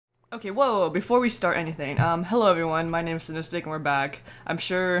Okay, whoa, before we start anything, hello everyone, my name is Cynistic and we're back. I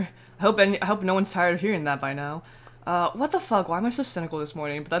hope no one's tired of hearing that by now. What the fuck, why am I so cynical this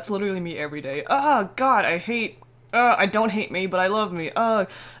morning? But that's literally me every day. Oh god, I don't hate me, but I love me.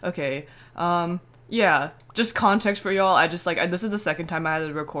 Okay, yeah, just context for y'all, this is the second time I had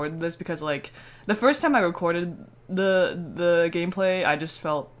to record this because, like, the first time I recorded the gameplay, I just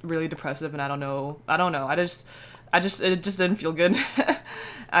felt really depressive and I don't know, it just didn't feel good.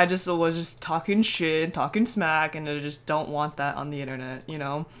 I just was just talking shit, talking smack, and I just don't want that on the internet, you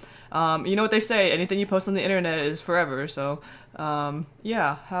know? You know what they say, anything you post on the internet is forever, so,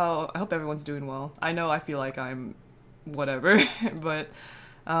 yeah, I hope everyone's doing well. I know I feel like I'm whatever, but,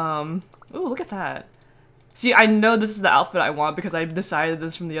 ooh, look at that. See, I know this is the outfit I want because I decided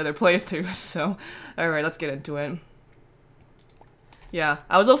this from the other playthrough, so, alright, let's get into it. Yeah,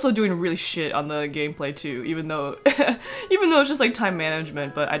 I was also doing really shit on the gameplay too, even though it's just like time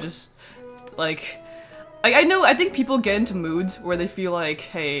management, but I just, like, I think people get into moods where they feel like,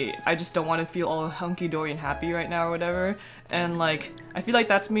 hey, I just don't want to feel all hunky-dory and happy right now or whatever, and like, I feel like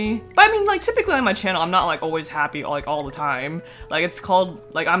that's me. But I mean, like, typically on my channel, I'm not like always happy like all the time. Like, it's called,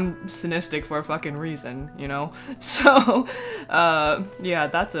 like, I'm cynistic for a fucking reason, you know? So, yeah,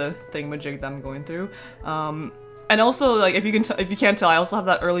 that's a thingamajig that I'm going through. And also, like, if you can't tell, I also have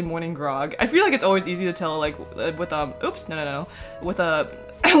that early morning grog. I feel like it's always easy to tell, like, with, oops, no. With,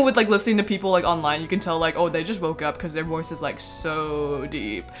 with, like, listening to people, like, online, you can tell, like, oh, they just woke up because their voice is, like, so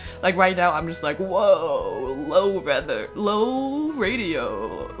deep. Like, right now, I'm just like, whoa, low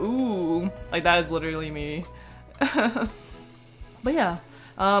radio, ooh. Like, that is literally me. But yeah,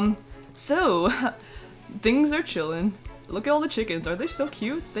 so, things are chillin'. Look at all the chickens, are they so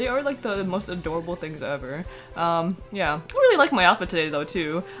cute? They are like the most adorable things ever. Yeah. I really like my outfit today though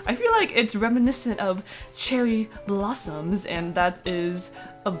too. I feel like it's reminiscent of cherry blossoms and that is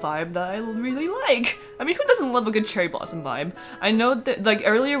a vibe that I really like. I mean, who doesn't love a good cherry blossom vibe? I know that, like,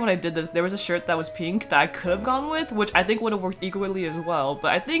 earlier when I did this, there was a shirt that was pink that I could have gone with, which I think would have worked equally as well,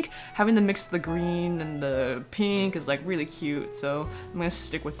 but I think having the mix of the green and the pink is like really cute, so I'm gonna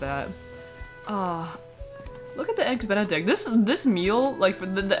stick with that. Look at the eggs benedict. This meal, like, for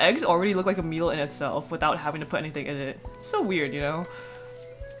the eggs already look like a meal in itself without having to put anything in it. It's so weird, you know?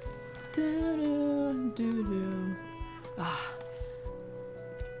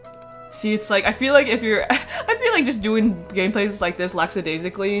 See, it's like, I feel like just doing gameplays like this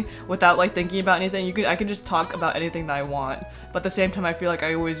lackadaisically without like thinking about anything, I can just talk about anything that I want. But at the same time, I feel like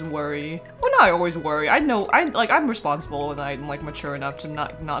I always worry. Well, not I always worry. I know, I'm responsible and I'm like mature enough to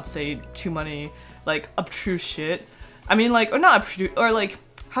not say too many like obtruse shit. I mean, like, or not obtruse, or like,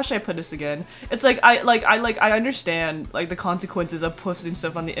 how should I put this again? It's like I understand like the consequences of posting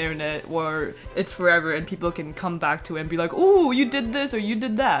stuff on the internet where it's forever and people can come back to it and be like, "Ooh, you did this or you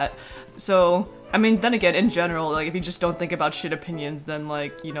did that." So, I mean, then again, in general, like, if you just don't think about shit opinions, then,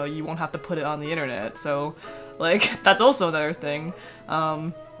 like, you know, you won't have to put it on the internet. So, like, that's also another thing.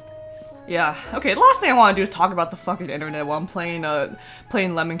 Yeah, okay, the last thing I want to do is talk about the fucking internet while I'm playing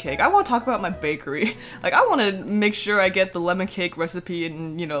lemon cake. I want to talk about my bakery. Like, I want to make sure I get the lemon cake recipe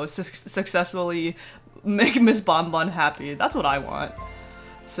and, you know, successfully make Miss Bonbon happy. That's what I want.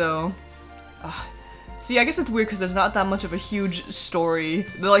 So, see, I guess it's weird because there's not that much of a huge story.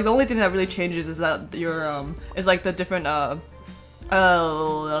 Like, the only thing that really changes is that is like the different,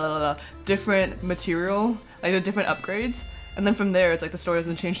 different material, like the different upgrades. And then from there, it's like the story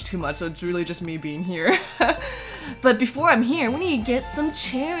doesn't change too much, so it's really just me being here. But before I'm here, we need to get some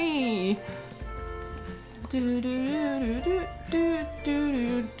cherry! I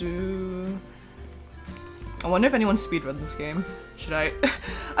wonder if anyone speedrun this game. Should I?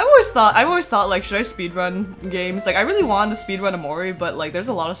 I've always thought, like, should I speedrun games? Like, I really wanted to speedrun Amori, but, like, there's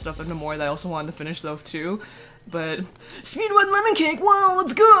a lot of stuff in Amori that I also wanted to finish, though, too. But, speedrun lemon cake! Whoa,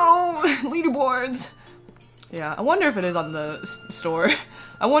 let's go! Leaderboards! Yeah, I wonder if it is on the store.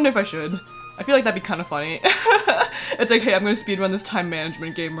 I wonder if I should. I feel like that'd be kind of funny. It's like, hey, I'm gonna speedrun this time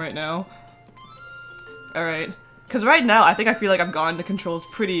management game right now. Alright. Because right now, I feel like I've gotten the controls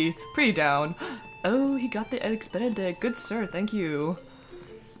pretty down. Oh, he got the eggs benedict. Good sir, thank you.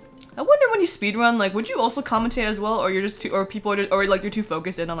 I wonder when you speedrun, like, would you also commentate as well, or you're just too, or people are, or like you're too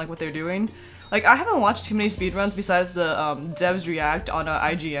focused in on like what they're doing? Like, I haven't watched too many speedruns besides the Devs React on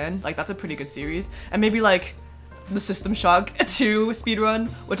IGN. Like, that's a pretty good series, and maybe like the System Shock 2 speedrun,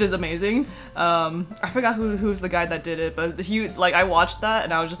 which is amazing. I forgot who's the guy that did it, but I watched that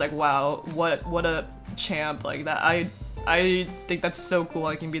and I was just like, wow, what a champ. Like, that I think that's so cool.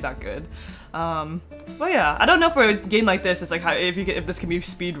 I can be that good. But yeah, I don't know for a game like this. It's like how if this can be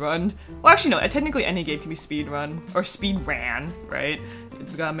speed run. Well, actually no. Technically any game can be speed run or speed ran, right? We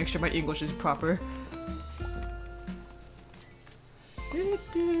gotta make sure my English is proper.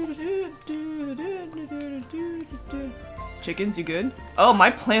 Chickens, you good? Oh, my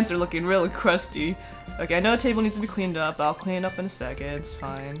plants are looking really crusty. Okay, I know the table needs to be cleaned up, but I'll clean it up in a second. It's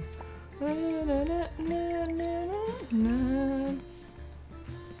fine.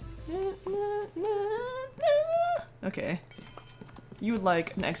 Okay. You would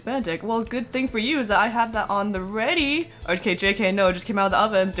like an Eggs Benedict. Well, good thing for you is that I have that on the ready. Okay, JK, no, it just came out of the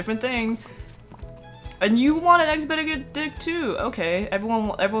oven. Different thing. And you want an Eggs Benedict too. Okay,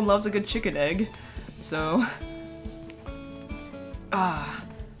 everyone loves a good chicken egg. So... Ah.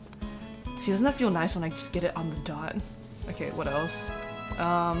 See, doesn't that feel nice when I just get it on the dot? Okay, what else?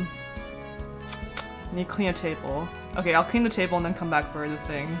 I need to clean a table. Okay, I'll clean the table and then come back for the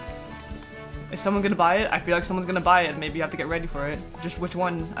thing. Is someone gonna buy it? I feel like someone's gonna buy it. Maybe you have to get ready for it. Just which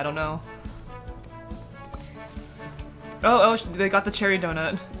one? I don't know. Oh, they got the cherry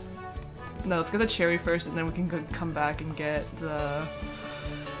donut. No, let's get the cherry first and then we can come back and get the...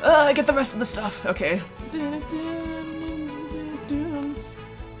 get the rest of the stuff. Okay.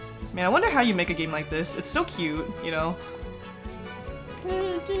 Man, I wonder how you make a game like this. It's so cute, you know?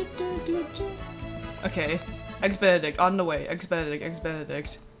 Okay. Eggs Benedict, on the way. Eggs Benedict, Eggs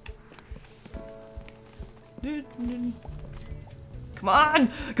Benedict. Come on!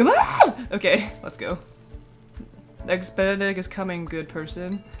 Come on! Okay, let's go. Eggs Benedict is coming, good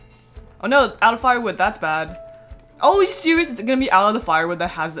person. Oh no, out of firewood, that's bad. Oh, are you serious? It's gonna be out of the firewood that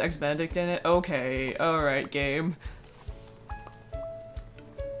has the Eggs Benedict in it? Okay, alright, game.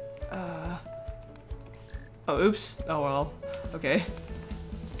 Oh, oops. Oh well. Okay.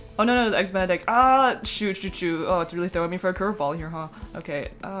 Oh no, the Eggs Benedict. Ah, shoot. Oh, it's really throwing me for a curveball here, huh? Okay.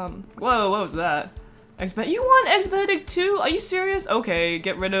 Whoa, what was that? Eggs Benedict. You want Eggs Benedict too? Are you serious? Okay,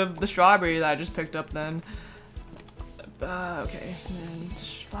 get rid of the strawberry that I just picked up then. Okay. And then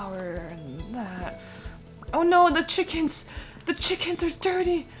flour and that. Oh no, the chickens! The chickens are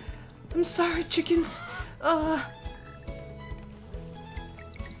dirty! I'm sorry, chickens.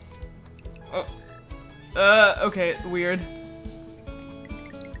 Okay, weird.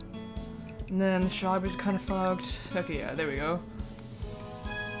 And then the strawberries kind of fucked. Okay, yeah, there we go.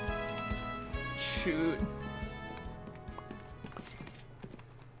 Shoot.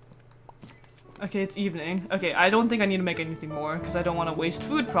 Okay, it's evening. Okay, I don't think I need to make anything more because I don't want to waste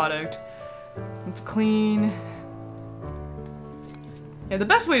food product. Let's clean. Yeah, the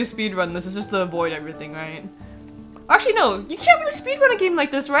best way to speedrun this is just to avoid everything, right? Actually, no, you can't really speedrun a game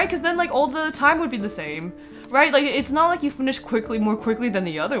like this, right? Because then, like, all the time would be the same, right? Like, it's not like you finish more quickly than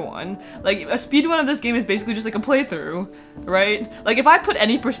the other one. Like, a speedrun of this game is basically just like a playthrough, right? Like, if I put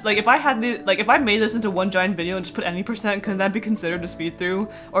any if I made this into one giant video and just put any percent, could that be considered a speed through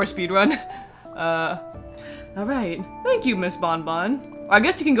or a speedrun? Alright. Thank you, Miss Bonbon. I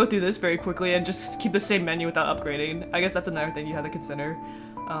guess you can go through this very quickly and just keep the same menu without upgrading. I guess that's another thing you have to consider.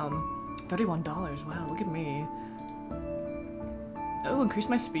 $31. Wow, look at me. Oh, increase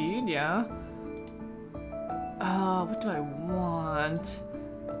my speed, yeah. What do I want?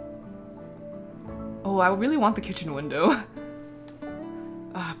 Oh, I really want the kitchen window.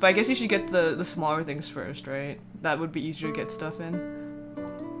 But I guess you should get the smaller things first, right? That would be easier to get stuff in.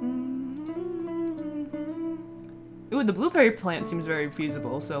 Ooh, the blueberry plant seems very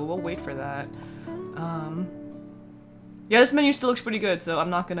feasible, so we'll wait for that. Yeah, this menu still looks pretty good, so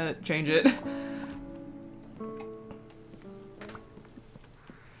I'm not gonna change it.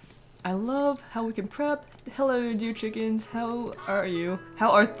 I love how we can prep. Hello, dear chickens. How are you?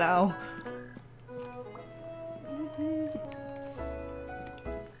 How art thou?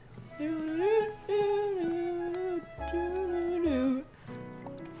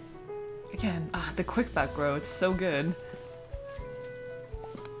 Again, the quick back row, it's so good.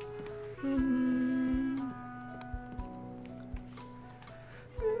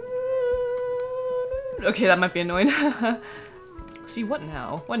 Okay, that might be annoying. See, what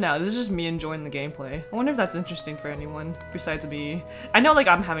now? What now? This is just me enjoying the gameplay. I wonder if that's interesting for anyone besides me. I know, like,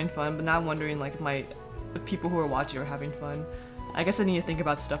 I'm having fun, but now I'm wondering, like, if the people who are watching are having fun. I guess I need to think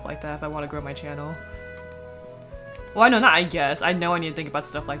about stuff like that if I want to grow my channel. Well, I know I need to think about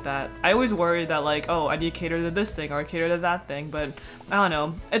stuff like that. I always worry that, like, oh, I need to cater to this thing or cater to that thing, but I don't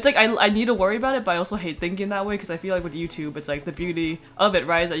know. It's like, I need to worry about it, but I also hate thinking that way because I feel like with YouTube, it's like the beauty of it,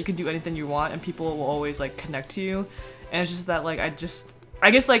 right, is that you can do anything you want and people will always, like, connect to you. And it's just that, like, I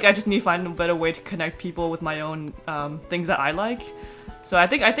guess like I just need to find a better way to connect people with my own things that I like. So I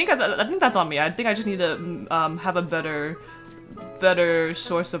think that's on me. I think I just need to have a better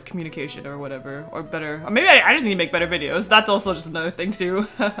source of communication or whatever, or maybe I just need to make better videos. That's also just another thing too.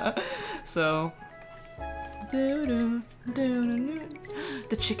 So the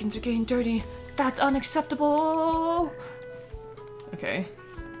chickens are getting dirty. That's unacceptable. Okay,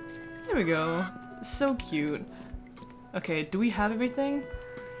 there we go. So cute. Okay, do we have everything?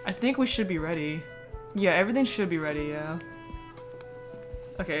 I think we should be ready. Yeah, everything should be ready, yeah.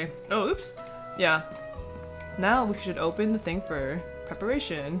 Okay. Oh, oops. Yeah. Now we should open the thing for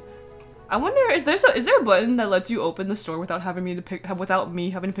preparation. I wonder if is there a button that lets you open the store without having me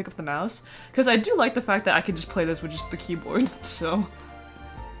having to pick up the mouse? Because I do like the fact that I can just play this with just the keyboard, so.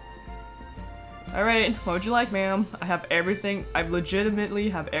 Alright, what would you like, ma'am? I have everything. I legitimately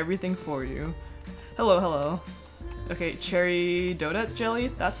have everything for you. Hello, hello. Okay, cherry donut jelly?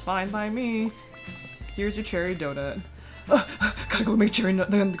 That's fine by me. Here's your cherry donut. Gotta go make cherry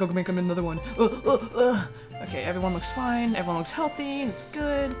then go make another one. Okay, everyone looks fine. Everyone looks healthy. It's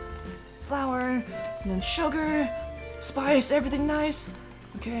good. Flour, and then sugar, spice, everything nice.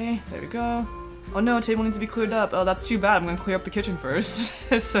 Okay, there we go. Oh no, table needs to be cleared up. Oh, that's too bad. I'm gonna clear up the kitchen first.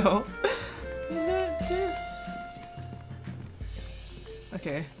 So.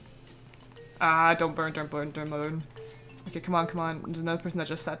 Okay. Ah, don't burn. Okay, come on. There's another person that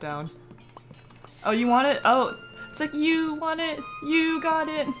just sat down. Oh, you want it? Oh, it's like you want it. You got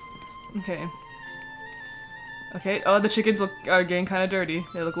it. Okay. Okay. Oh, the chickens are getting kind of dirty.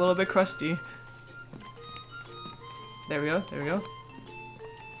 They look a little bit crusty. There we go. And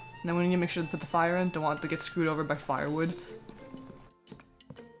then we need to make sure to put the fire in. Don't want it to get screwed over by firewood.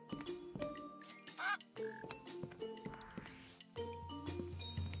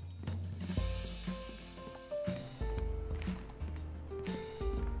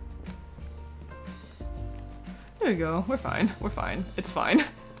 There we go. We're fine. It's fine.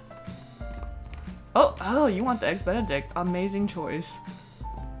 Oh, you want the Eggs Benedict. Amazing choice.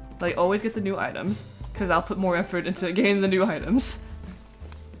 Like, always get the new items, because I'll put more effort into getting the new items.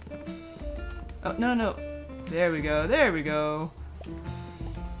 Oh, no. There we go.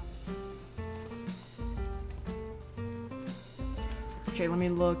 Okay, let me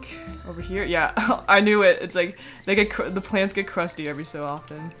look over here. Yeah, I knew it. It's like, the plants get crusty every so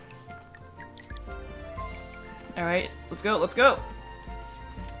often. Alright, let's go.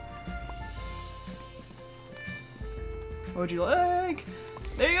 What would you like?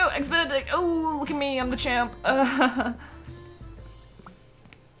 There you go, Eggs Benedict! Oh, look at me, I'm the champ!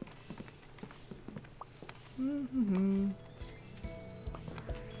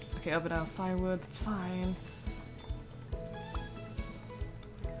 Okay, oven out firewood, that's fine.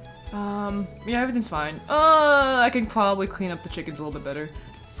 Yeah, everything's fine. I can probably clean up the chickens a little bit better.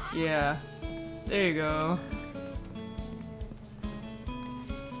 Yeah. There you go.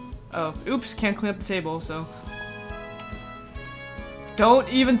 Oh, oops, can't clean up the table, so. Don't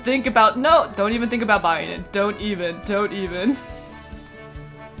even think about buying it. Don't even.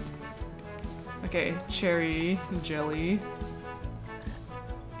 Okay, cherry jelly.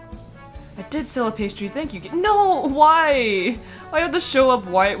 I did sell a pastry, thank you. No, why? Why have to show up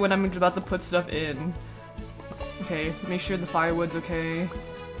white when I'm about to put stuff in? Okay, make sure the firewood's okay.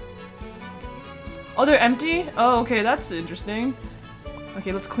 Oh, they're empty? Oh, okay, that's interesting.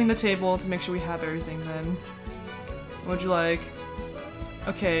 Okay, let's clean the table to make sure we have everything then. What would you like?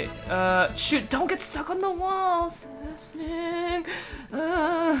 Okay, shoot, don't get stuck on the walls!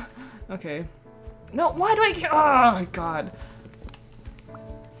 Okay. No, why do I care? Oh my god.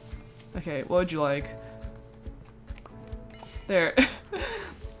 Okay, what would you like? There.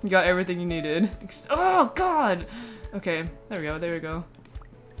 You got everything you needed. Oh god! Okay, there we go.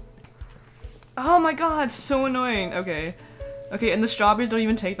 Oh my god, so annoying. Okay. Okay, and the strawberries don't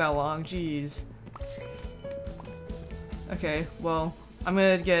even take that long, jeez. Okay, well, I'm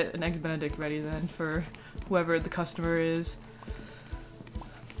gonna get an Eggs Benedict ready then for whoever the customer is.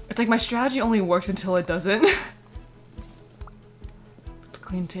 It's like my strategy only works until it doesn't.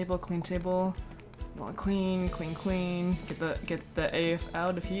 Clean table. Well, clean. Get the AF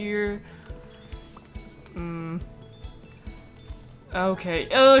out of here. Okay.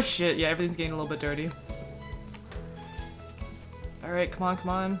 Oh shit, yeah, everything's getting a little bit dirty. Alright, come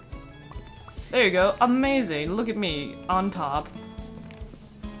on. There you go. Amazing. Look at me on top.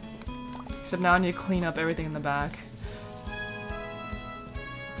 Except now I need to clean up everything in the back.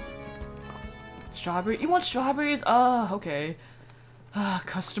 Strawberry? You want strawberries? Oh, okay.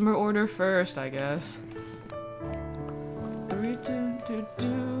 Customer order first, I guess. 3, 2, 2,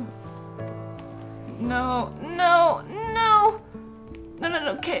 2. No.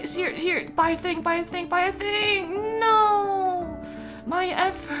 No. Okay, here. Buy a thing. No! My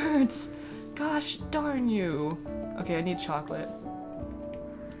efforts! Gosh darn you. Okay, I need chocolate.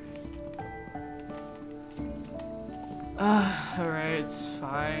 Alright, it's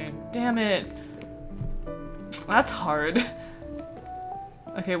fine. Damn it! That's hard.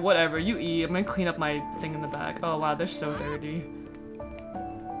 Okay, whatever, you eat. I'm gonna clean up my thing in the back. Oh wow, they're so dirty.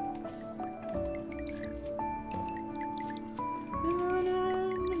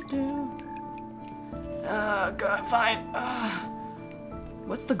 God, fine.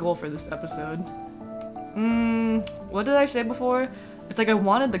 What's the goal for this episode? What did I say before? It's like I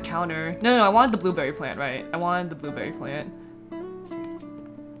wanted the counter. No, I wanted the blueberry plant, right? I wanted the blueberry plant.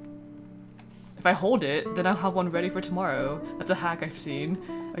 If I hold it, then I'll have one ready for tomorrow. That's a hack I've seen.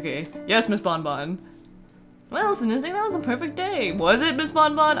 Okay. Yes, Miss Bonbon. Well, Cynistic, that was a perfect day. Was it, Miss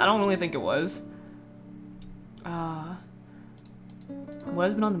Bonbon? I don't really think it was. What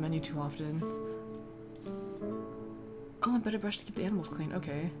has been on the menu too often? Oh, I better brush to keep the animals clean.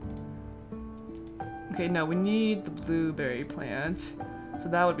 Okay. Okay, no, we need the blueberry plant. So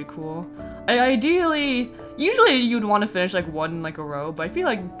that would be cool. Usually you'd want to finish like one in like a row, but I feel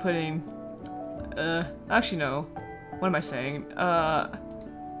like putting... actually no. What am I saying?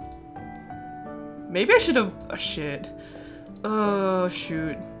 Maybe I should have... Oh, shit. Oh,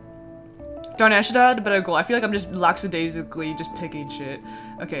 shoot. Darn it, I should have had a better goal. I feel like I'm just lackadaisically just picking shit.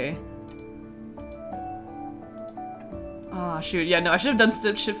 Okay. Ah, oh, shoot. Yeah, no, I should have done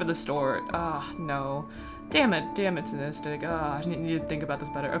shit for the store. Ah, oh, no. Damn it, Cynistic. Ah, I need to think about this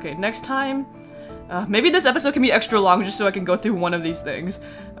better. Okay, next time... maybe this episode can be extra long just so I can go through one of these things.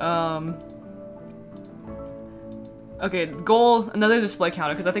 Okay, goal, another display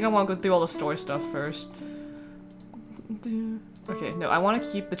counter, because I think I want to go through all the store stuff first. Okay, no, I want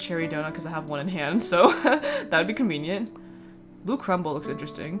to keep the cherry donut because I have one in hand, so that would be convenient. Blue crumble looks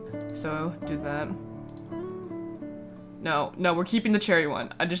interesting, so do that. No, we're keeping the cherry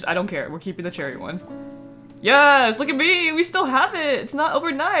one. I don't care. We're keeping the cherry one. Yes, look at me. We still have it. It's not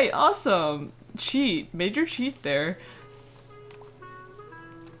overnight. Awesome. Cheat. Major cheat there.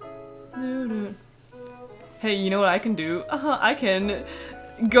 Hey, you know what I can do? I can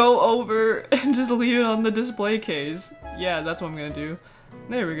go over and just leave it on the display case. Yeah, that's what I'm gonna do.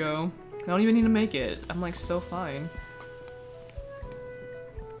 There we go. I don't even need to make it. I'm like so fine.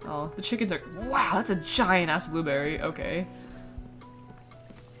 Oh, the chickens are- wow, that's a giant ass blueberry. Okay.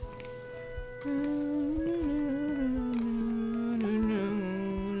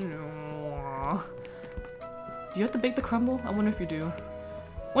 Do you have to bake the crumble? I wonder if you do.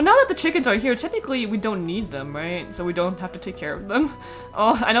 Well, now that the chickens are here, technically we don't need them, right? So we don't have to take care of them.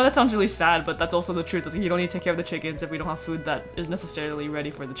 Oh, I know that sounds really sad, but that's also the truth. It's like you don't need to take care of the chickens if we don't have food that is necessarily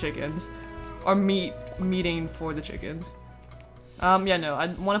ready for the chickens. Or meeting for the chickens. Yeah, no, I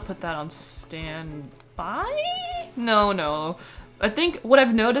want to put that on standby? No. I think what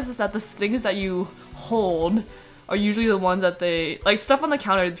I've noticed is that the things that you hold are usually the ones that they... Like, stuff on the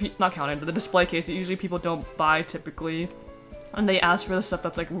counter, not counter, the display case that usually people don't buy typically. And they ask for the stuff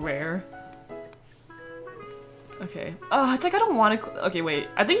that's, like, rare. Okay. Oh, it's like I don't want to... Okay, wait.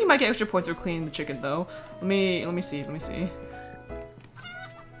 I think you might get extra points for cleaning the chicken, though. Let me see.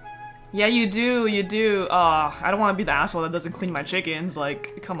 Yeah, you do. Aw, I don't want to be the asshole that doesn't clean my chickens.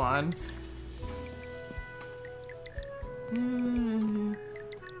 Like, come on.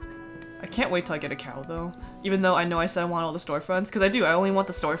 I can't wait till I get a cow, though. Even though I know I said I want all the storefronts. Because I do. I only want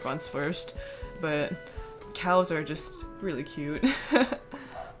the storefronts first. But cows are just really cute.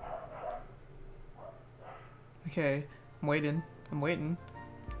 Okay. I'm waiting.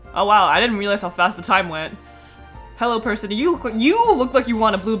 Oh, wow. I didn't realize how fast the time went. Hello, person. You look like you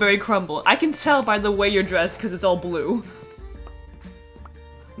want a blueberry crumble. I can tell by the way you're dressed because it's all blue.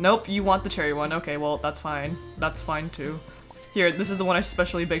 Nope, you want the cherry one. Okay, well, that's fine. That's fine, too. Here, this is the one I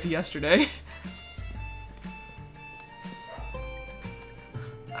specially baked yesterday.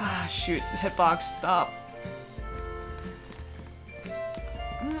 Ah, shoot. Hitbox, stop.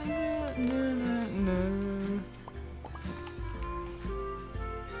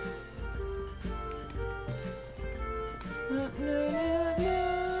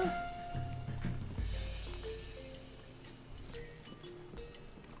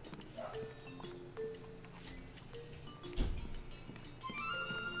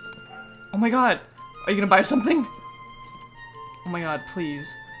 Oh my god! Are you gonna buy something? Oh my god, please.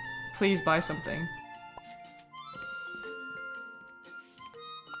 Please buy something.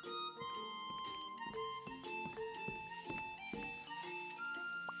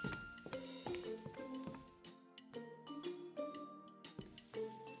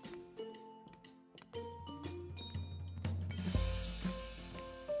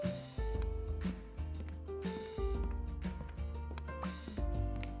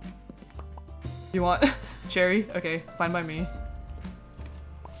 You want cherry? Okay, fine by me.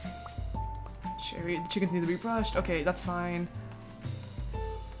 Cherry, the chickens need to be brushed. Okay, that's fine.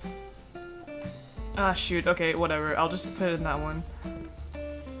 Ah, shoot. Okay, whatever. I'll just put it in that one.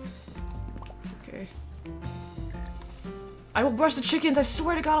 Okay. I will brush the chickens. I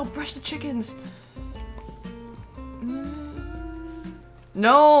swear to God, I'll brush the chickens.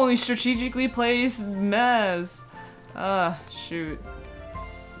 No, he strategically placed mess. Ah, shoot.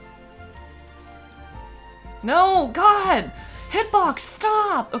 No, God! Hitbox,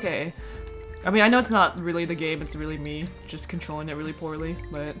 stop! Okay. I mean, I know it's not really the game, it's really me just controlling it really poorly,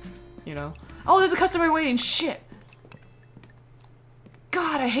 but, you know. Oh, there's a customer waiting, shit!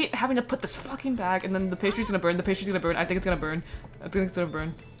 God, I hate having to put this fucking bag, and then the pastry's gonna burn, the pastry's gonna burn, I think it's gonna burn. I think it's gonna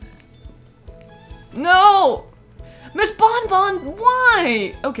burn. No! Miss Bonbon,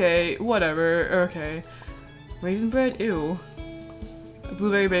 why? Okay, whatever, okay. Raisin bread, ew. A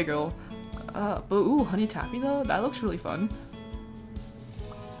blueberry bagel. But ooh, honey taffy though? That looks really fun.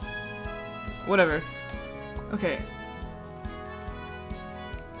 Whatever. Okay.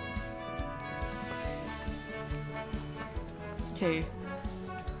 Okay.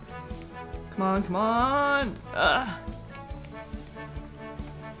 Come on, come on! Ugh.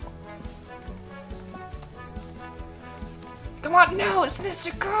 Come on, no! It's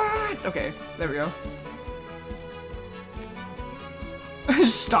Cynistic, God! Okay, there we go.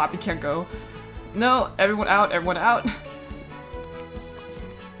 Just stop, you can't go. No, everyone out, everyone out.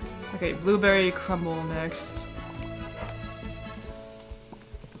 Okay, blueberry crumble next.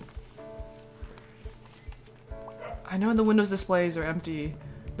 I know the Windows displays are empty.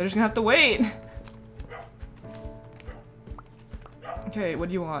 They're just gonna have to wait. Okay, what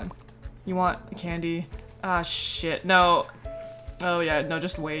do you want? You want candy? Ah, shit, no. Oh yeah, no,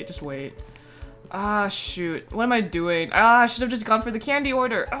 just wait, just wait. Ah, shoot. What am I doing? Ah, I should have just gone for the candy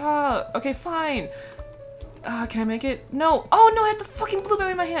order. Ah, okay, fine. Ah, can I make it? No. Oh, no, I have the fucking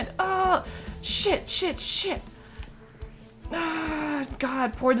blueberry in my hand. Ah, shit, shit, shit. Ah,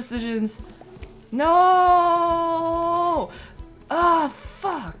 God, poor decisions. No. Ah,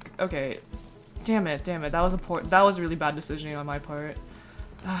 fuck. Okay. Damn it, damn it. That was a really bad decision on my part.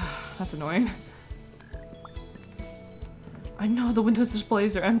 Ah, that's annoying. I know the Windows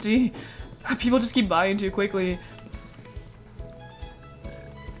displays are empty. People just keep buying too quickly.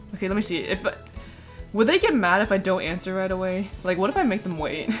 Okay, let me see. Would they get mad if I don't answer right away? Like, what if I make them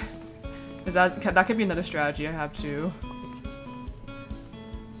wait? Is that could be another strategy I have too.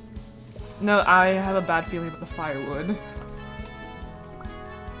 No, I have a bad feeling about the firewood.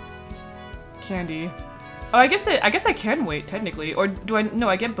 Candy. Oh, I guess I can wait technically, or do I? No,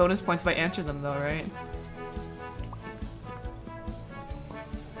 I get bonus points if I answer them though, right?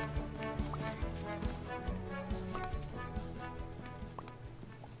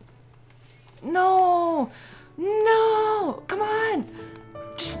 No! No! Come on!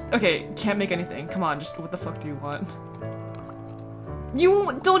 Just, okay, can't make anything. Come on, just, what the fuck do you want?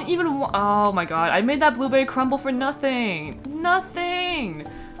 You don't even want— oh my god, I made that blueberry crumble for nothing! Nothing!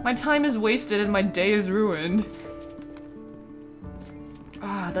 My time is wasted and my day is ruined.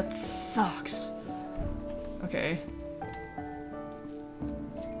 Ah, that sucks. Okay.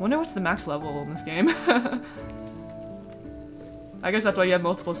 Wonder what's the max level in this game? I guess that's why you have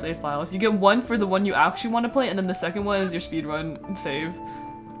multiple save files. You get one for the one you actually want to play, and then the second one is your speedrun and save.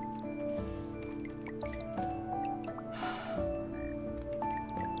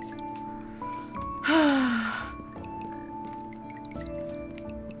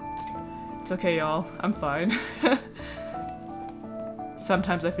 It's okay, y'all. I'm fine.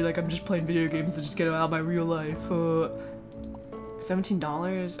 Sometimes I feel like I'm just playing video games to just get out of my real life.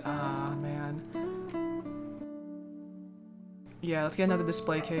 $17? Ah, man. Yeah, let's get another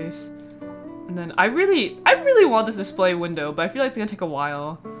display case. And then I really want this display window, but I feel like it's gonna take a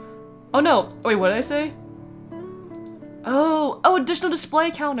while. Oh no, wait, what did I say? Oh, additional display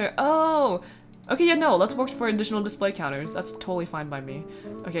counter. Oh, okay, yeah, no, let's work for additional display counters. That's totally fine by me.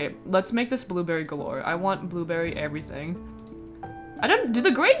 Okay, let's make this blueberry galore. I want blueberry everything. Do the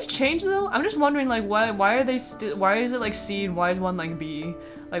grades change though? I'm just wondering, like, why are they why is it like C and why is one like B?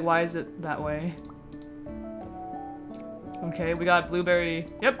 Like, why is it that way? Okay, we got blueberry.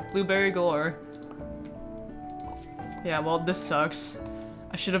 Yep, blueberry galore. Yeah, well, this sucks.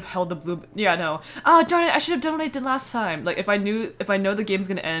 I should have held the blue. Yeah, no. Ah, darn it! I should have done what I did last time. Like, if I know the game's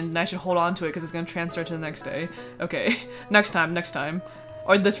gonna end, then I should hold on to it because it's gonna transfer to the next day. Okay, next time,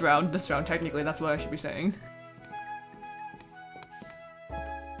 or this round. Technically, that's what I should be saying.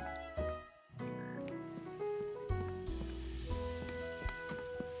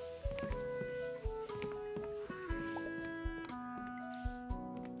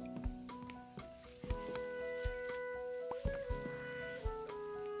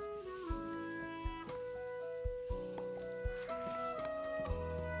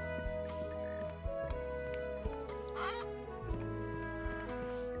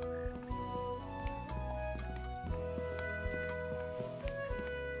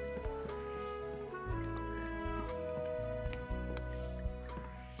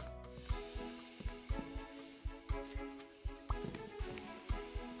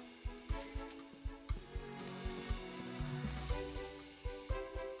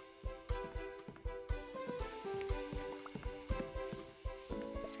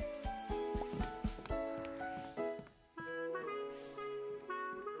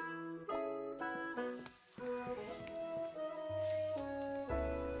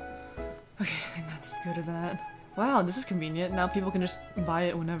 Okay, I think that's good of that. Wow, this is convenient. Now people can just buy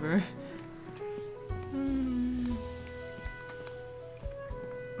it whenever.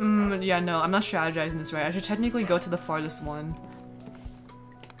 Yeah, no, I'm not strategizing this right. I should technically go to the farthest one.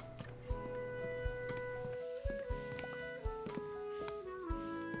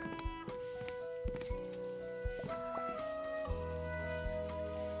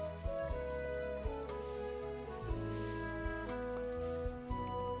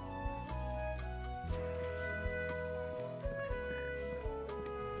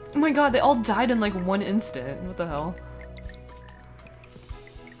 Oh my god, they all died in like one instant. What the hell?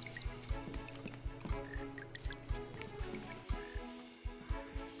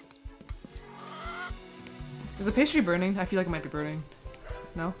 Is the pastry burning? I feel like it might be burning.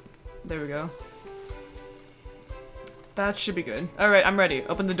 No? There we go. That should be good. Alright, I'm ready.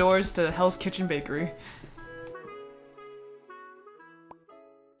 Open the doors to Hell's Kitchen Bakery.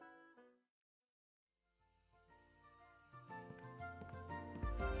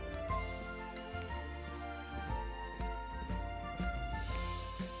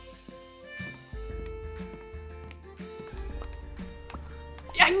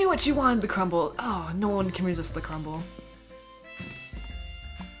 I knew what you wanted, the crumble. Oh, no one can resist the crumble.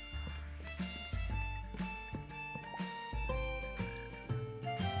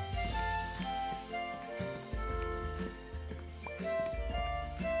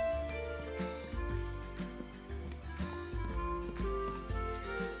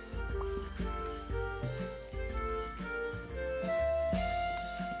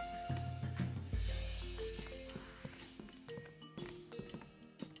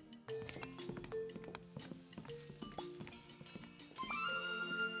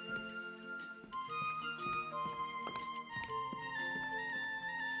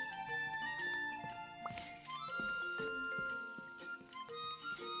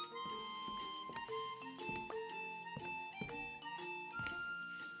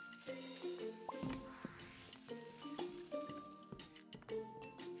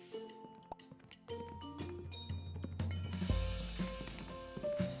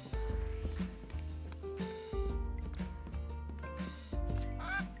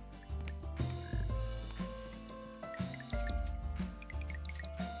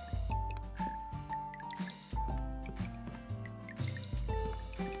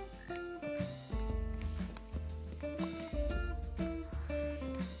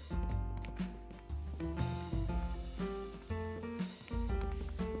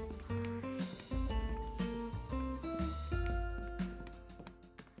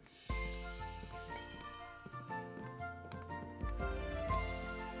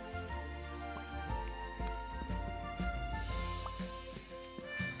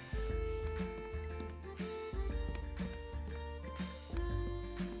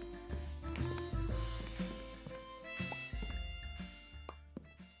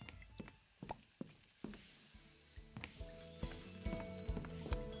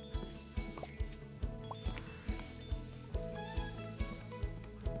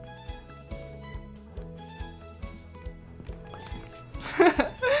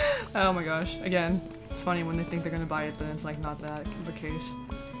 Oh my gosh, again, it's funny when they think they're gonna buy it, but it's like not that the case.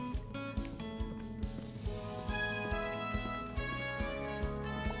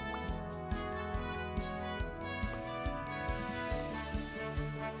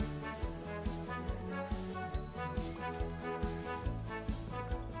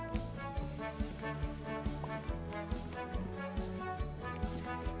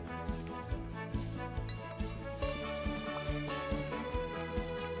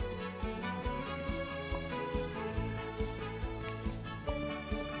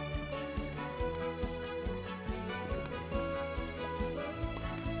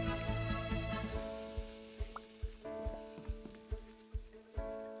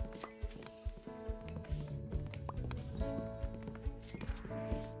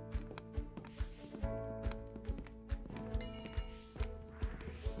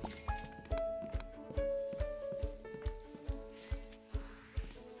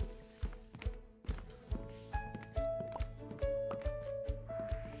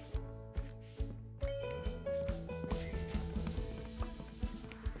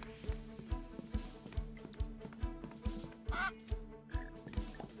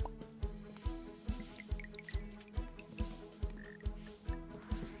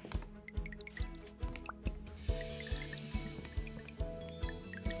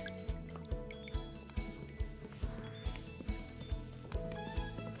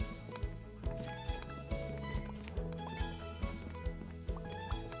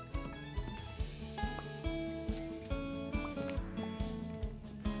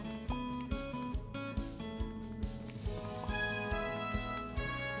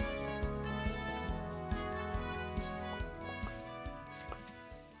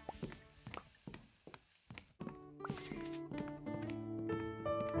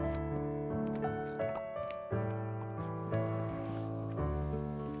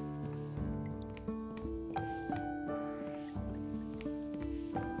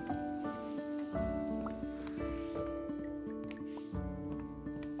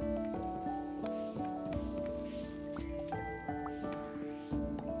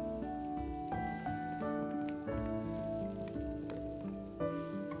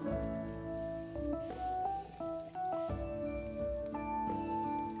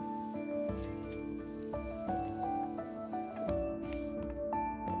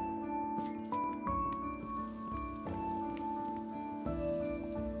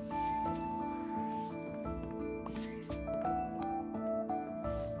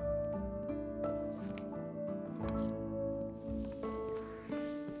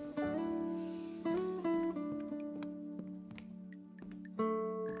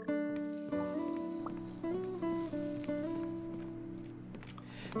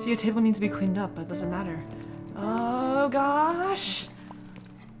 See, a table needs to be cleaned up, but it doesn't matter. Oh gosh!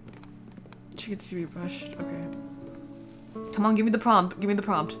 Chicken to be brushed. Okay. Come on, give me the prompt. Give me the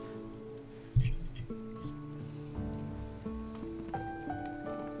prompt.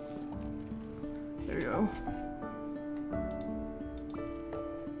 There we go.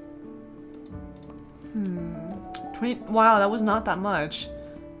 20. Wow, that was not that much.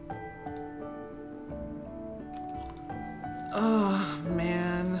 Oh,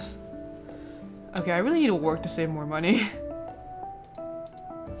 man. Okay, I really need to work to save more money.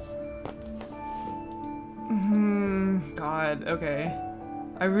 God, okay.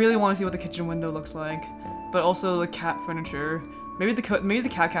 I really want to see what the kitchen window looks like, but also the cat furniture. Maybe the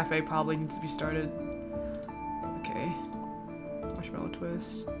cat cafe probably needs to be started. Okay. Marshmallow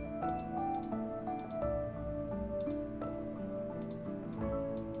twist.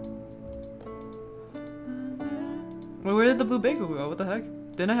 Wait, where did the blue bagel go? What the heck?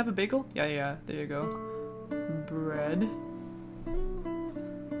 Didn't I have a bagel? Yeah, there you go. Bread.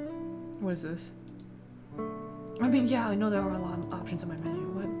 What is this? I mean, yeah, I know there are a lot of options on my menu.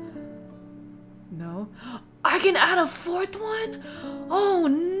 What? No? I can add a fourth one? Oh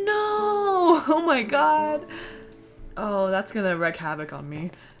no! Oh my god! Oh, that's gonna wreak havoc on me.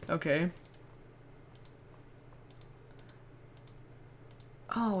 Okay.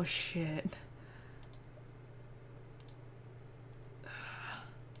 Oh shit.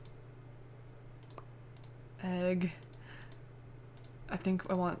 Egg. I think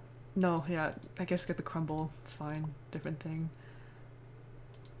I want... No, yeah, I guess get the crumble. It's fine. Different thing.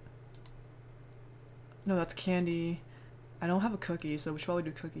 No, that's candy. I don't have a cookie, so we should probably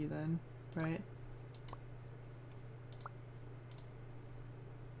do cookie then, right?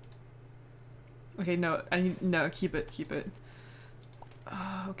 Okay, no, no, keep it.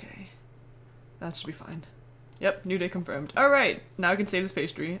 Okay. That should be fine. Yep, new day confirmed. Alright, now I can save this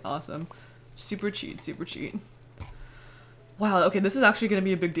pastry. Awesome. Super cheat. Wow, okay, this is actually gonna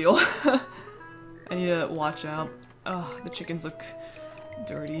be a big deal. I need to watch out. Oh, the chickens look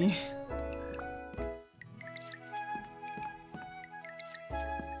dirty.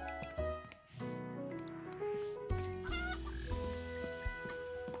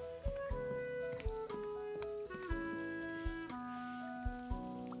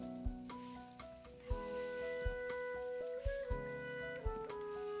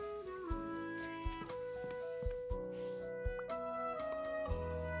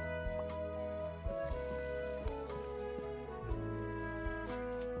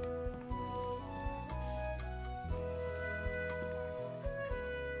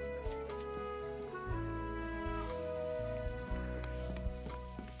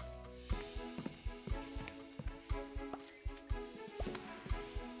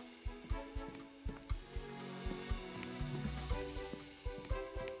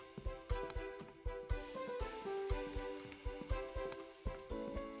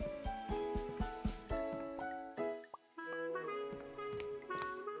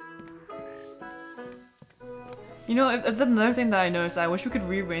 You know, another thing that I noticed, I wish we could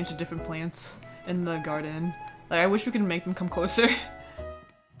rearrange the different plants in the garden. Like, I wish we could make them come closer.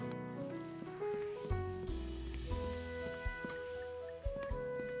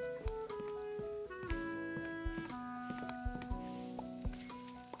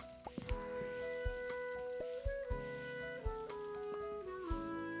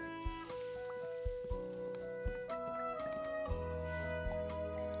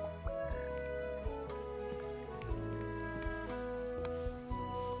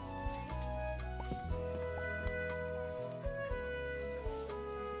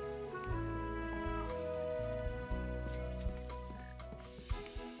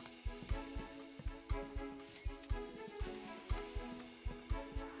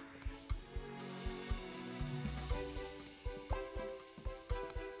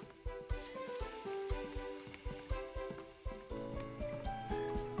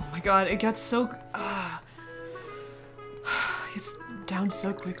 Oh my god, it gets so... it's down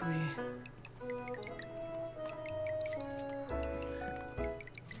so quickly.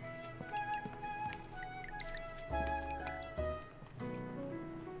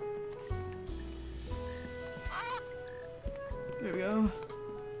 There we go.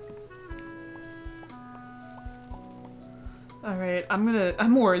 Alright,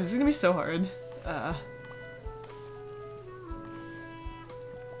 I'm worried. This is gonna be so hard.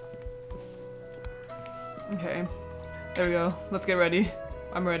 Okay. There we go. Let's get ready.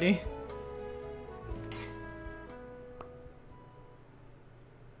 I'm ready.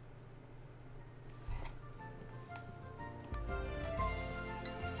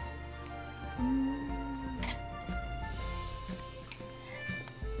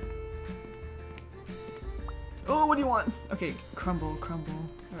 Oh, what do you want? Okay, crumble, crumble.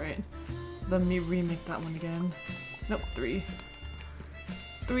 Alright. Let me remake that one again. Nope, 3.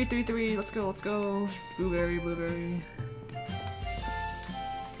 3, 3, 3. Let's go, let's go. Blueberry, blueberry.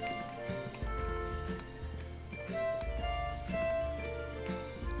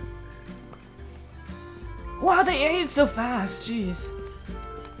 Wow, they ate it so fast. Jeez.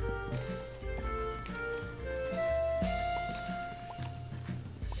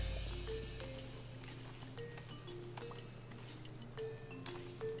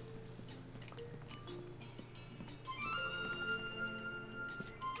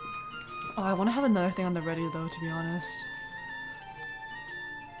 Oh, I want to have another thing on the ready though, to be honest.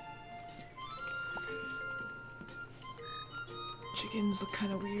 Chickens look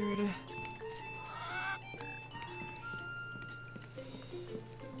kind of weird.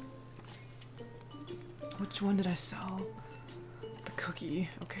 Which one did I sell? The cookie.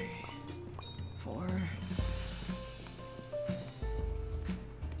 Okay. 4.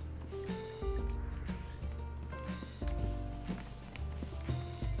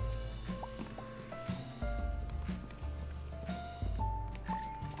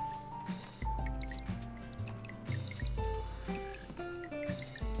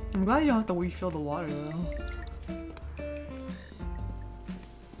 I'm glad you don't have to refill the water though.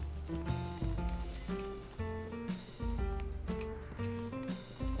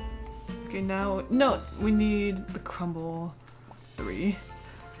 Okay, now, no, we need the crumble 3.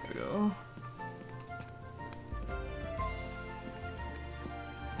 There we go.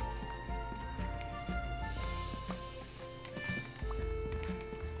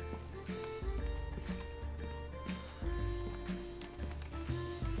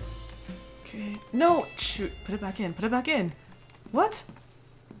 Okay, no, shoot, put it back in, put it back in. What?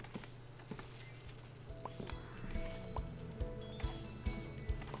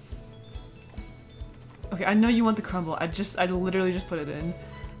 Okay, I know you want the crumble. I literally just put it in.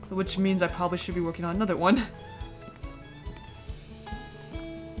 Which means I probably should be working on another one.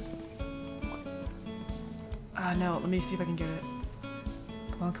 Ah, no, let me see if I can get it.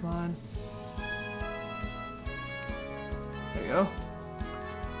 Come on, come on. There you go.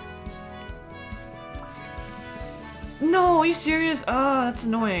 No, are you serious? Ah, that's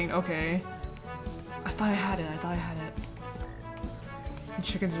annoying. Okay. I thought I had it, I thought I had it. The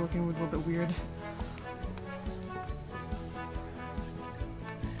chickens are looking a little bit weird.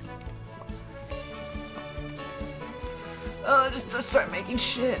 Just start making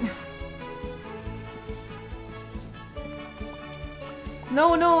shit.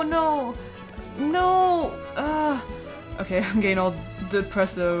 No, no, no! No! Okay, I'm getting all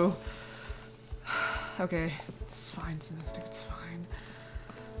depresso. Okay, it's fine, Cynistic, it's fine.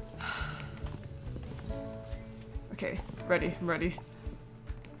 Okay, ready, I'm ready.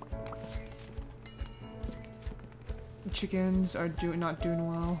 The chickens are not doing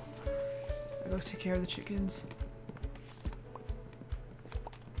well. I gotta take care of the chickens.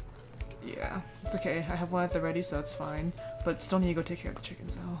 Yeah, it's okay. I have one at the ready, so that's fine. But still need to go take care of the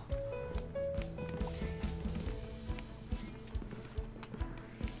chickens, though.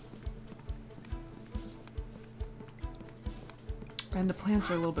 And the plants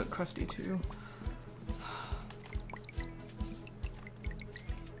are a little bit crusty, too.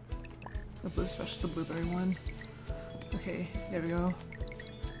 Especially the blueberry one. Okay, there we go.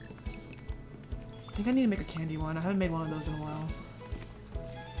 I think I need to make a candy one. I haven't made one of those in a while.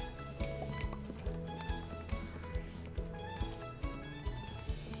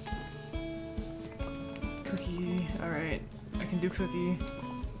 Cookie, alright. I can do cookie.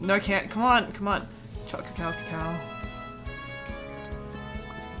 No, I can't. Come on, come on. Chocolate cacao, cacao.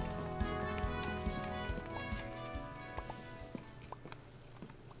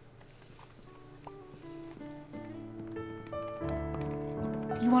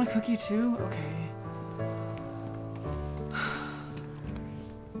 You want a cookie too? Okay.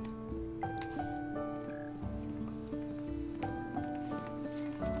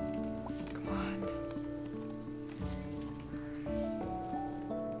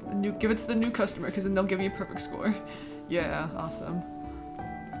 Give it to the new customer, because then they'll give you a perfect score. Yeah, awesome.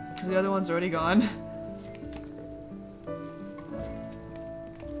 Because the other one's already gone.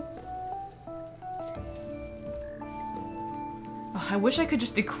 Oh, I wish I could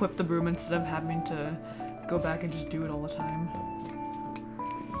just equip the broom instead of having to go back and just do it all the time.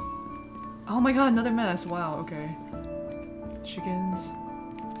 Oh my god, another mess. Wow, okay. Chickens.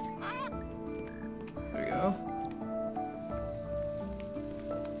 There we go.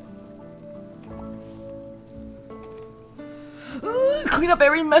 Clean up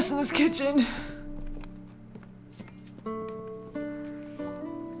every mess in this kitchen.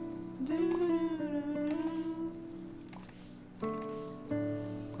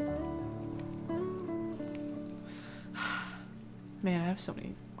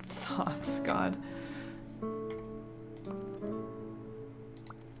 thoughts, God.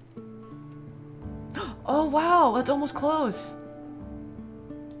 Oh wow, that's almost close.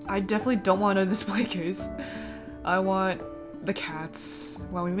 I definitely don't want a display case. I want the cats.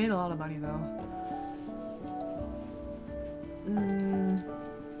 Wow, we made a lot of money though.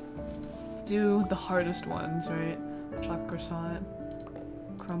 Let's do the hardest ones, right? Chocolate croissant,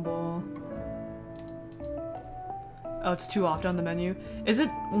 crumble. Oh, it's too often on the menu. Is it,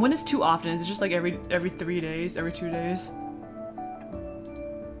 when is too often? Is it just like every 3 days, every 2 days?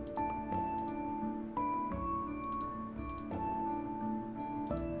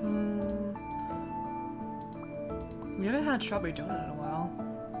 We haven't had strawberry donut in a while.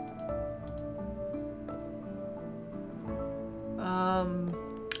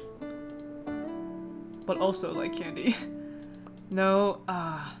 But also like candy. No,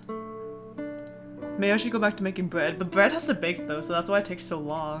 maybe I should go back to making bread, but bread has to bake though, so that's why it takes so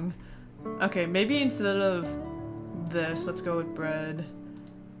long. Okay, maybe instead of this, let's go with bread.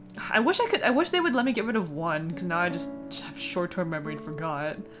 I wish they would let me get rid of one, because now I just have short-term memory and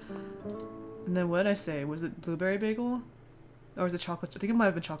forgot. And then what did I say? Was it blueberry bagel? Or was it chocolate? I think it might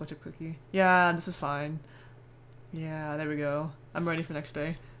have been chocolate chip cookie. Yeah, this is fine. Yeah, there we go. I'm ready for next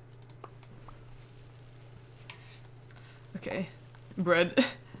day. Okay. Bread.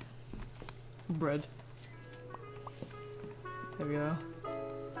 Bread. There we go.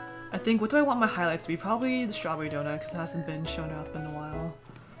 I think, what do I want my highlights to be? Probably the strawberry donut, because it hasn't been shown up in a while.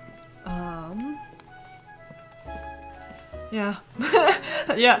 Yeah.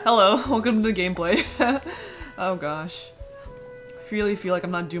 Yeah, hello. Welcome to the gameplay. Oh gosh. I really feel like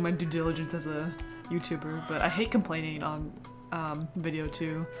I'm not doing my due diligence as a YouTuber, but I hate complaining on video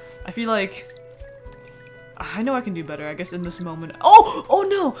too. I feel like I know I can do better, I guess in this moment. Oh! Oh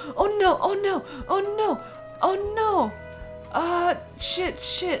no! Oh no! Oh no! Oh no! Oh no!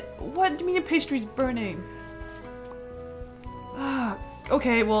 Shit. What do you mean the pastry's burning?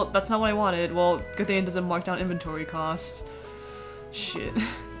 Okay, well, that's not what I wanted. Well, good thing it doesn't mark down inventory cost. Shit.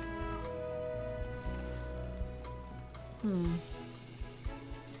 Oh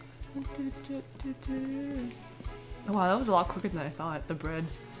wow, that was a lot quicker than I thought, the bread.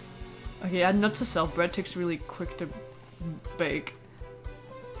 Okay, add nuts to self. Bread takes really quick to bake.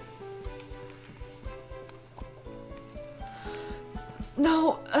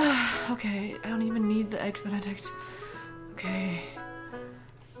 No! Okay, I don't even need the eggs Benedict. Okay.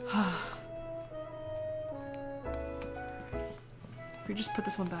 If we just put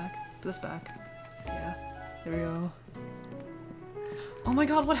this one back. Put this back. Yeah. There we go. Oh my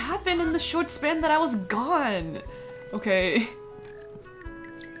god, what happened in the short span that I was gone? Okay.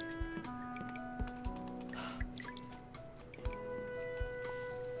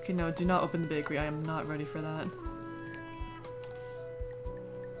 Okay, no, do not open the bakery. I am not ready for that.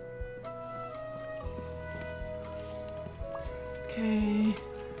 Okay.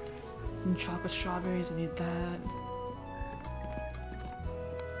 And chocolate strawberries, I need that.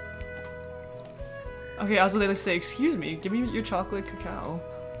 Okay, I was literally say, excuse me, give me your chocolate cacao.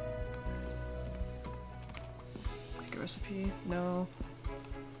 Make a recipe, no.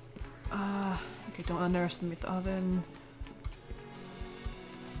 Okay, don't underestimate the oven.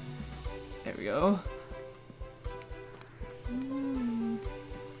 There we go.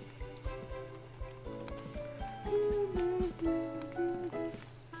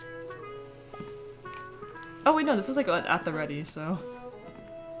 Oh wait, no, this is like at the ready, so.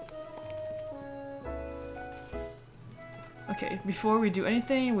 Okay, before we do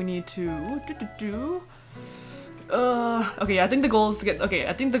anything, we need to okay, I think the goal is to get, okay,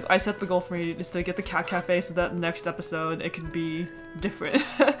 I think I set the goal for me is to get the cat cafe so that next episode it could be different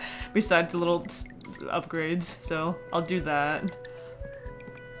besides the little upgrades, so I'll do that.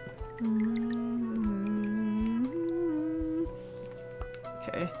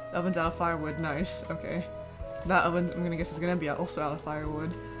 Okay, the oven's out of firewood, nice, okay. That oven, I'm gonna guess, is gonna be also out of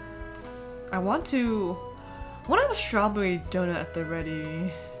firewood. I want to have a strawberry donut at the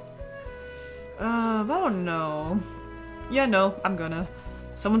ready. I don't know. Yeah, no, I'm gonna.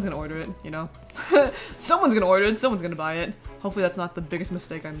 Someone's gonna order it, you know? Someone's gonna order it, someone's gonna buy it. Hopefully that's not the biggest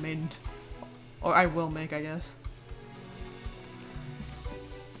mistake I made. Or I will make, I guess.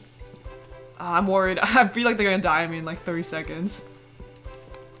 I'm worried. I feel like they're gonna die on me in like 30 seconds.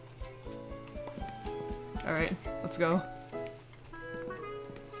 Alright, let's go.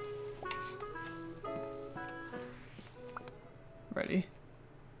 Ready.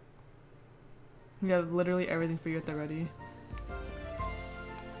 We have literally everything for you at the ready.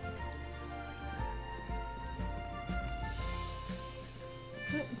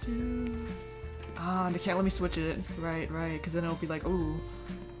 Ah, they can't let me switch it. Right, because then it'll be like, ooh.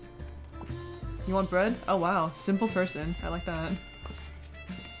 You want bread? Oh wow, simple person. I like that.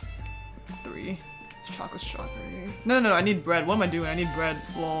 3. Chocolate strawberry. No, I need bread. What am I doing? I need bread.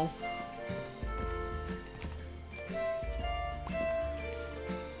 Lol.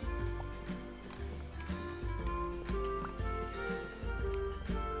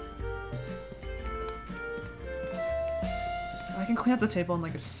 I can clean up the table in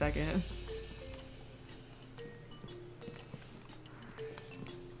like a second.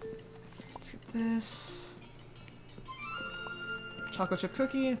 Let's get this. Chocolate chip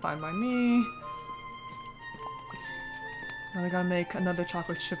cookie, fine by me. Now we gotta make another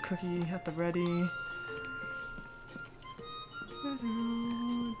chocolate chip cookie at the ready.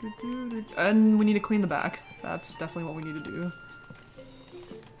 And we need to clean the back. That's definitely what we need to do.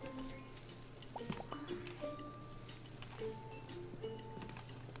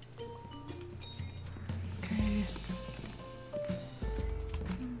 Okay.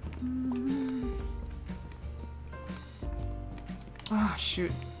 Ah,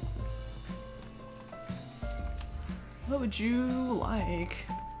 shoot. What would you like?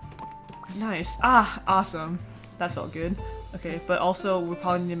 Nice. Ah, awesome. That felt good. Okay, but also we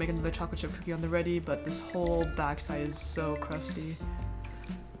probably need to make another chocolate chip cookie on the ready, but this whole backside is so crusty.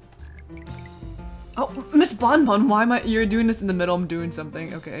 Oh, Miss Bonbon, why am I- you're doing this in the middle, I'm doing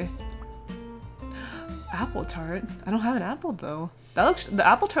something. Okay. Apple tart? I don't have an apple though. That looks- the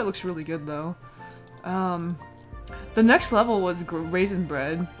apple tart looks really good though. The next level was raisin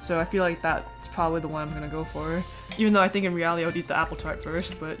bread, so I feel like that's probably the one I'm gonna go for. Even though I think in reality I would eat the apple tart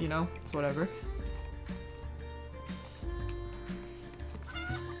first, but you know, it's whatever.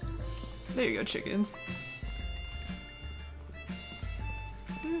 There you go, chickens.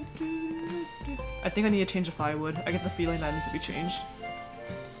 I think I need to change the firewood. I get the feeling that needs to be changed.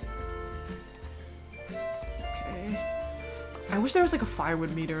 Okay. I wish there was like a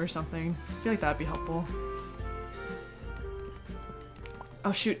firewood meter or something. I feel like that'd be helpful.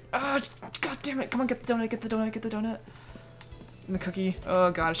 Oh shoot. Ah, god damn it. Come on, get the donut, get the donut, get the donut. And the cookie.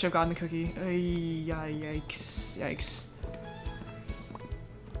 Oh god, I should have gotten the cookie. Yikes. Yikes.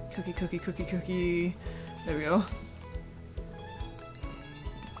 Cookie, cookie, cookie, cookie. There we go.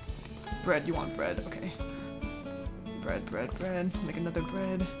 Bread, you want bread. Okay. Bread, bread, bread. Make another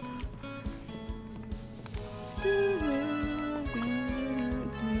bread.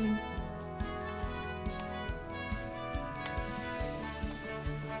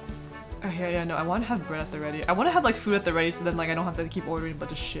 Oh yeah, no, I want to have bread at the ready. I want to have like food at the ready so then like I don't have to keep ordering a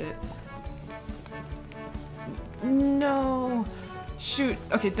bunch of shit. No! Shoot!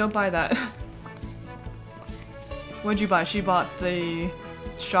 Okay, don't buy that. What did you buy? She bought the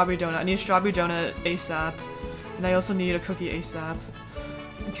strawberry donut. I need a strawberry donut ASAP. And I also need a cookie ASAP.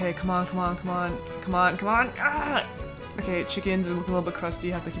 Okay, come on, come on, come on. Come on, come on! Ah! Okay, chickens are looking a little bit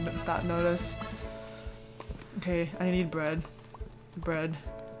crusty. I have to keep that notice. Okay, I need bread. Bread.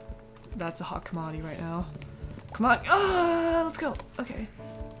 That's a hot commodity right now. Come on! Ah! Let's go! Okay.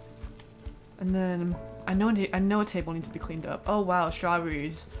 And then I know a table needs to be cleaned up. Oh wow,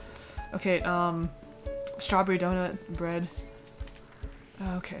 strawberries. Okay, strawberry donut bread.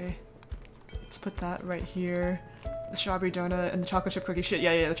 Okay. Let's put that right here. The strawberry donut and the chocolate chip cookie. Shit,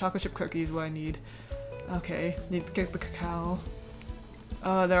 yeah, the chocolate chip cookie is what I need. Okay, need to get the cacao.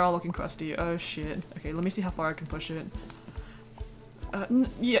 Oh, they're all looking crusty. Oh shit. Okay, let me see how far I can push it.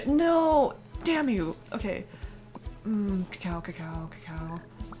 Yeah, no! Damn you! Okay. Cacao, cacao, cacao.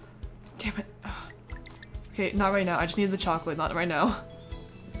 Damn it. Ugh. Okay, not right now. I just need the chocolate, not right now.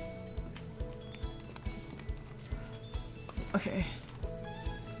 Okay.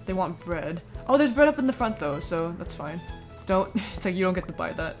 They want bread. Oh, there's bread up in the front though, so that's fine. Don't- it's like you don't get to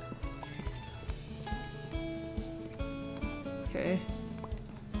buy that. Okay.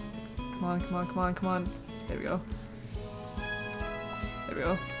 Come on, come on, come on, come on. There we go. There we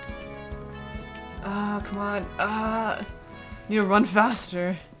go. Ah, come on. Ah! Need to run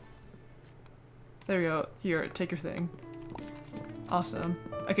faster. There we go. Here, take your thing. Awesome.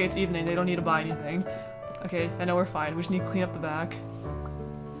 Okay, it's evening. They don't need to buy anything. Okay, I know we're fine. We just need to clean up the back.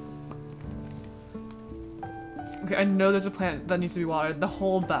 Okay, I know there's a plant that needs to be watered. The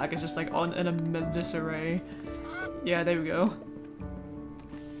whole back is just like on in a disarray. Yeah, there we go.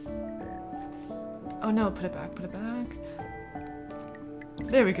 Oh no, put it back, put it back.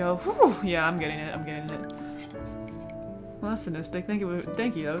 There we go. Whew! Yeah, I'm getting it, I'm getting it. Well, Cynistic, thank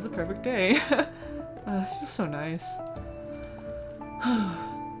you, that was a perfect day. This feels so nice.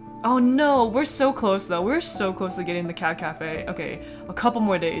 Oh no, we're so close though. We're so close to getting the cat cafe. Okay, a couple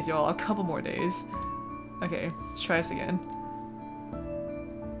more days, y'all. A couple more days. Okay, let's try this again.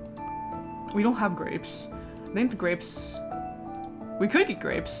 We don't have grapes. I think the grapes... We could get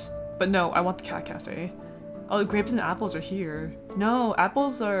grapes, But no, I want the cat cafe. Oh, the grapes and apples are here. No,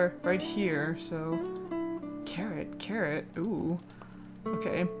 apples are right here, so... Carrot, ooh.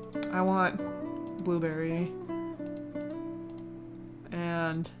 Okay, I want blueberry.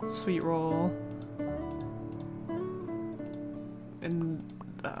 And sweet roll. And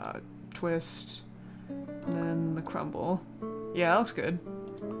twist. And then the crumble. Yeah, that looks good.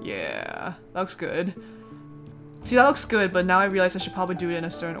 Yeah, that looks good. See, that looks good, but now I realize I should probably do it in a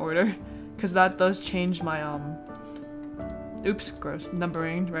certain order. Because that does change my, oops, gross.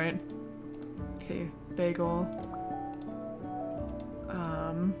 Numbering, right? Okay, bagel.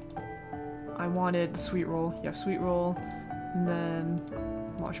 I wanted the sweet roll. Yeah, sweet roll. And then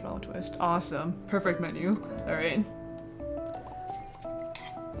marshmallow twist. Awesome. Perfect menu. Alright.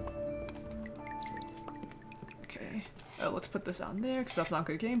 Okay. Let's put this on there, because that's not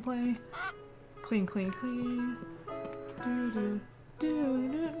good gameplay. Clean, clean, clean.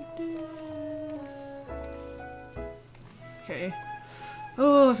 Okay.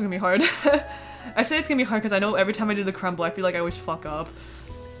 Oh, this is gonna be hard. I say it's gonna be hard because I know every time I do the crumble, I feel like I always fuck up.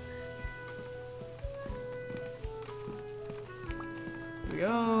 Here we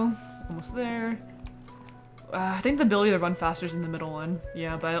go. Almost there. I think the ability to run faster is in the middle one.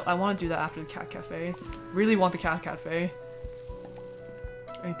 Yeah, but I want to do that after the cat cafe. Really want the cat cafe.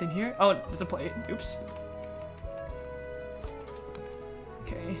 Anything here? Oh, there's a plate. Oops.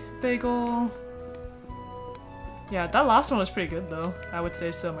 Okay, bagel. Yeah, that last one was pretty good though. I would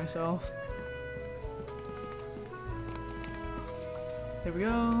say so myself. There we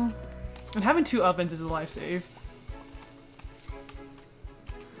go. And having 2 ovens is a life save.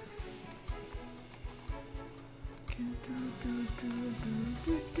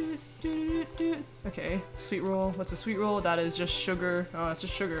 Okay, sweet roll. What's a sweet roll? That is just sugar. Oh, it's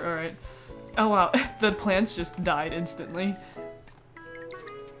just sugar. Alright. Oh wow, the plants just died instantly.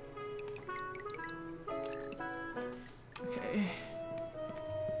 Okay.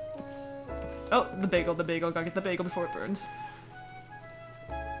 Oh, the bagel. Gotta get the bagel before it burns.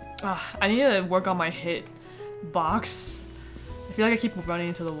 I need to work on my hit box. I feel like I keep running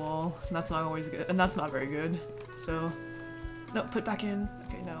into the wall, and that's not always good, and that's not very good. So, no, put back in.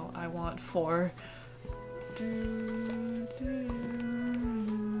 Okay, no, I want 4.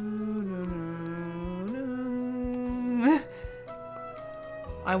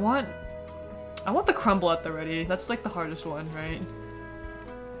 I want the crumble at the ready. That's like the hardest one, right?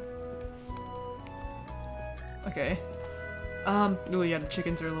 Okay. Oh yeah, the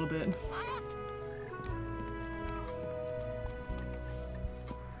chickens are a little bit.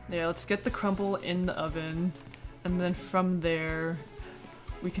 Yeah, let's get the crumble in the oven, and then from there,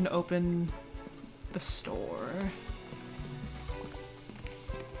 we can open the store.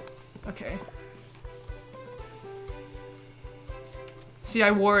 Okay. See,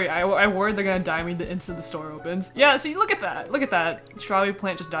 I worry they're gonna die me the instant the store opens. Yeah, see, look at that! Look at that! Strawberry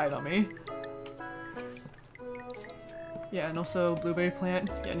plant just died on me. Yeah, and also blueberry plant.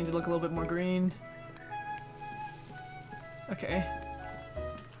 Yeah, it needs to look a little bit more green. Okay.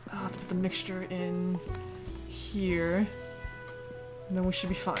 Let's put the mixture in here. And then we should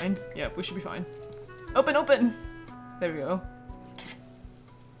be fine. Yep, we should be fine. Open, open! There we go.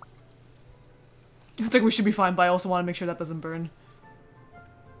 It's like we should be fine, but I also want to make sure that doesn't burn.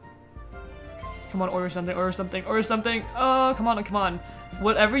 Come on, order something, order something, order something! Oh, come on, come on.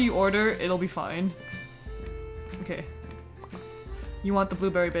 Whatever you order, it'll be fine. Okay. You want the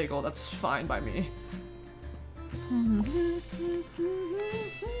blueberry bagel, that's fine by me.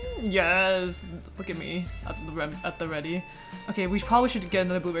 Yes! Look at me, at the ready. Okay, we probably should get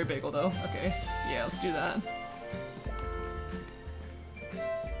another blueberry bagel though. Okay, yeah, let's do that.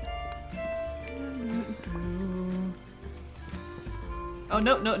 Oh,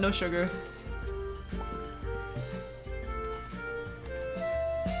 no, no, no sugar.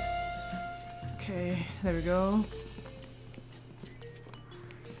 Okay, there we go.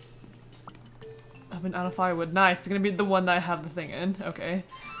 I've been out of firewood. Nice, it's gonna be the one that I have the thing in. Okay.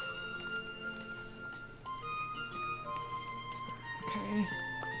 Okay.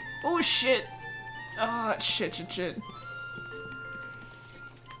 Oh shit! Ah, shit.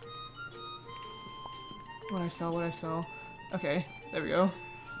 What I sell? Okay, there we go.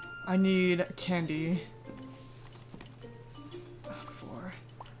 I need candy. 4.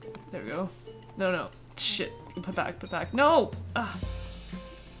 There we go. No. Shit. Put back. No! Ah.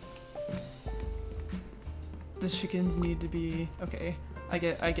 The chickens need to be... Okay, I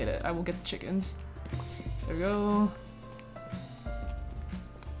get it. I will get the chickens. There we go.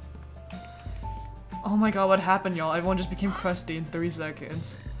 Oh my god, what happened, y'all? Everyone just became crusty in 3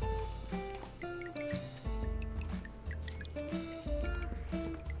 seconds.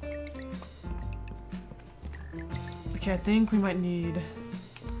 Okay, I think we might need...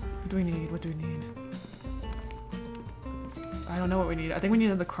 What do we need? What do we need? I don't know what we need. I think we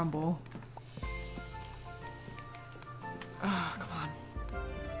need the crumble. Ah, come on.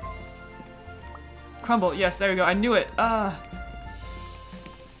 Crumble, yes, there we go. I knew it.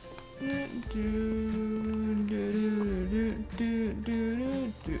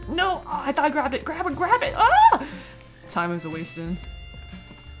 No! Oh, I thought I grabbed it. Grab it, grab it! Ah! Time is a wasting.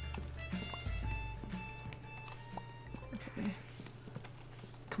 Okay.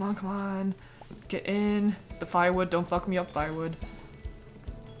 Come on, come on. Get in. The firewood. Don't fuck me up, firewood.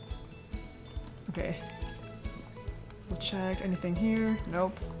 Okay. We'll check. Anything here?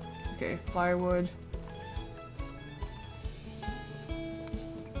 Nope. Okay, firewood.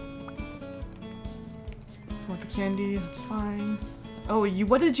 Want the candy? That's fine. Oh,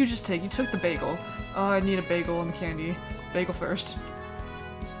 what did you just take? You took the bagel. Oh, I need a bagel and the candy. Bagel first.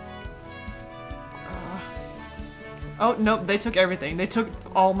 Oh, nope, they took everything. They took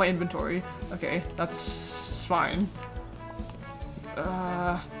all my inventory. Okay, that's fine.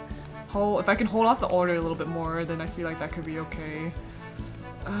 If I can hold off the order a little bit more, then I feel like that could be okay.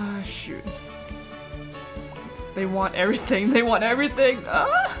 Shoot. They want everything. They want everything.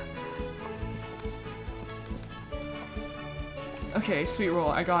 Okay, sweet roll.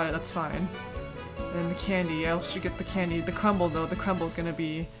 I got it. That's fine. Then the candy. I should get the candy. The crumble, though. The crumble's gonna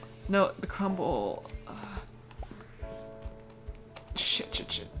be... No, the crumble...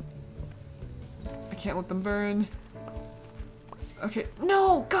 Shit. I can't let them burn. Okay.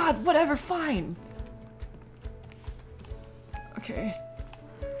 No! God! Whatever. Fine! Okay.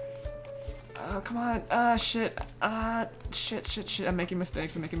 Come on. Shit. Shit. I'm making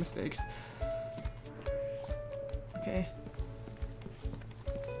mistakes. Okay.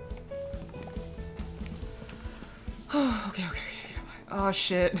 Okay. Oh,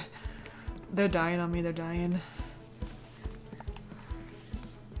 shit. They're dying on me. They're dying.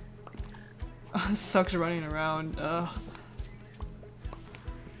 Oh, it sucks running around. Ugh.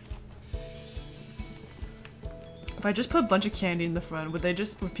 If I just put a bunch of candy in the front, would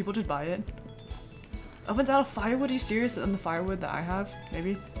people just buy it? Oven's out of firewood? Are you serious? On the firewood that I have?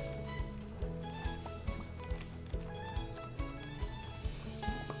 Maybe?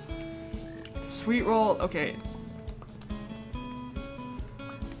 Sweet roll. Okay.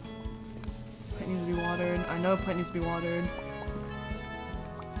 Plant needs to be watered. I know plant needs to be watered.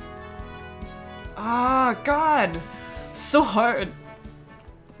 Ah, God! So hard!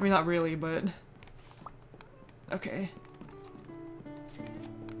 I mean, not really, but... Okay.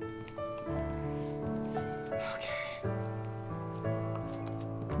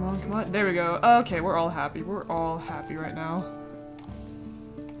 Come on. There we go. Okay, we're all happy. We're all happy right now.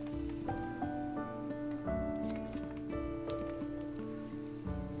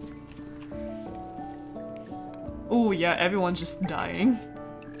 Oh yeah, everyone's just dying.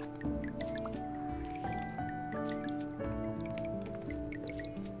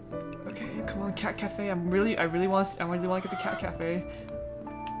 Okay, come on, cat cafe. I really want to get the cat cafe.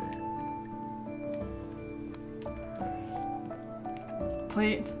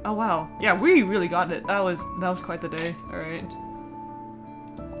 Plate. Oh wow. Yeah, we really got it. That was quite the day. All right.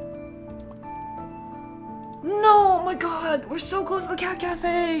 No, oh my God, we're so close to the cat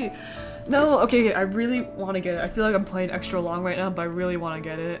cafe. No, okay, I really want to get it. I feel like I'm playing extra long right now, but I really want to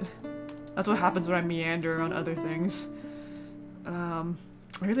get it. That's what happens when I meander on other things. I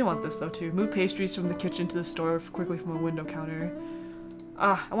really want this though too. Move pastries from the kitchen to the store quickly from a window counter.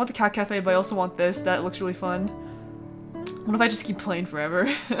 I want the cat cafe, but I also want this. That looks really fun. What if I just keep playing forever?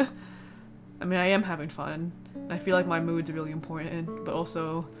 I mean, I am having fun. I feel like my mood's really important, but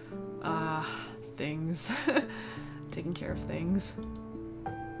also, things. Taking care of things.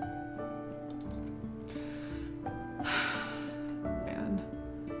 Man.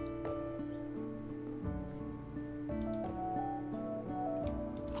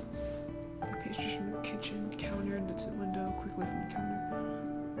 Pastries from the kitchen, counter, into the window, quickly from the counter.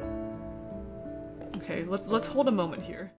 Okay, let's hold a moment here.